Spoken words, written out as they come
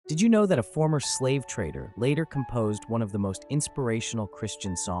Did you know that a former slave trader later composed one of the most inspirational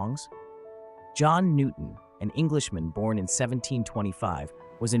Christian songs? John Newton, an Englishman born in 1725,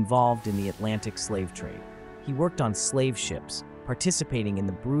 was involved in the Atlantic slave trade. He worked on slave ships, participating in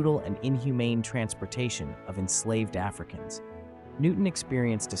the brutal and inhumane transportation of enslaved Africans. Newton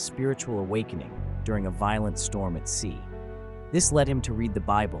experienced a spiritual awakening during a violent storm at sea. This led him to read the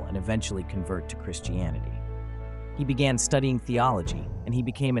Bible and eventually convert to Christianity. He began studying theology, and he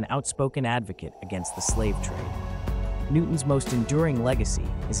became an outspoken advocate against the slave trade. Newton's most enduring legacy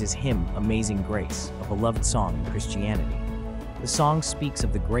is his hymn, Amazing Grace, a beloved song in Christianity. The song speaks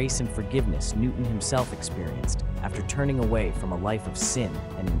of the grace and forgiveness Newton himself experienced after turning away from a life of sin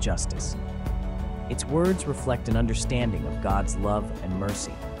and injustice. Its words reflect an understanding of God's love and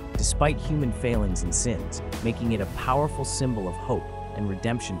mercy, despite human failings and sins, making it a powerful symbol of hope and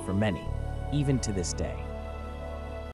redemption for many, even to this day.